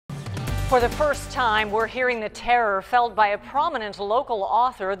For the first time, we're hearing the terror felt by a prominent local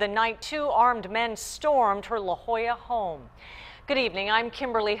author the night two armed men stormed her La Jolla home. Good evening, I'm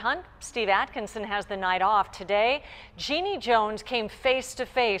Kimberly Hunt. Steve Atkinson has the night off today. Jeanne Jones came face to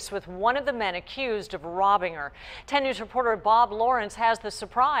face with one of the men accused of robbing her. 10 News reporter Bob Lawrence has the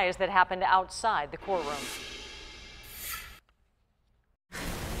surprise that happened outside the courtroom.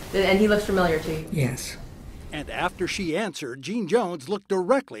 And he looks familiar to you? Yes. And after she answered, Jeanne Jones looked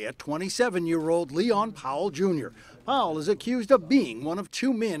directly at 27-year-old Leon Powell Jr. Powell is accused of being one of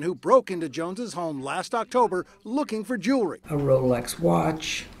two men who broke into Jones's home last October looking for jewelry. A Rolex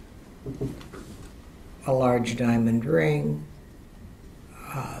watch, a large diamond ring,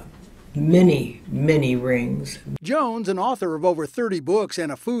 many rings. Jones, an author of over 30 books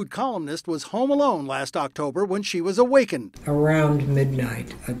and a food columnist, was home alone last October when she was awakened. Around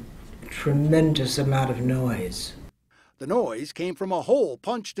midnight, a tremendous amount of noise. The noise came from a hole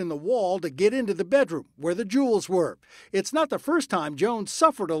punched in the wall to get into the bedroom where the jewels were. It's not the first time Jones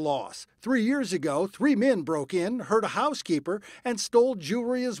suffered a loss. 3 years ago, 3 men broke in, hurt a housekeeper, and stole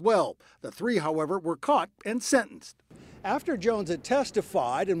jewelry as well. The 3, however, were caught and sentenced. After Jones had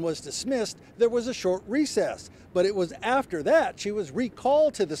testified and was dismissed, there was a short recess. But it was after that she was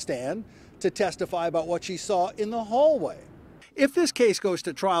recalled to the stand to testify about what she saw in the hallway. If this case goes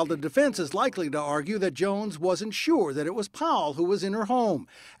to trial, the defense is likely to argue that Jones wasn't sure that it was Powell who was in her home.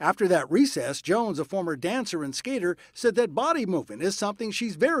 After that recess, Jones, a former dancer and skater, said that body movement is something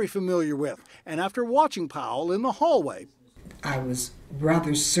she's very familiar with. And after watching Powell in the hallway, I was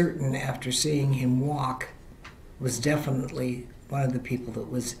rather certain after seeing him walk was definitely one of the people that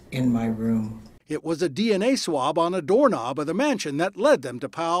was in my room. It was a DNA swab on a doorknob of the mansion that led them to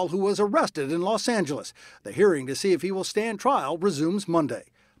Powell, who was arrested in Los Angeles. The hearing to see if he will stand trial resumes Monday.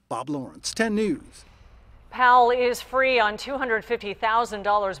 Bob Lawrence, 10 News. Powell is free on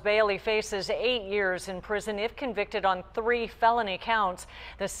 $250,000 bail. He faces 8 years in prison if convicted on 3 felony counts.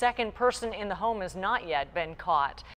 The second person in the home has not yet been caught.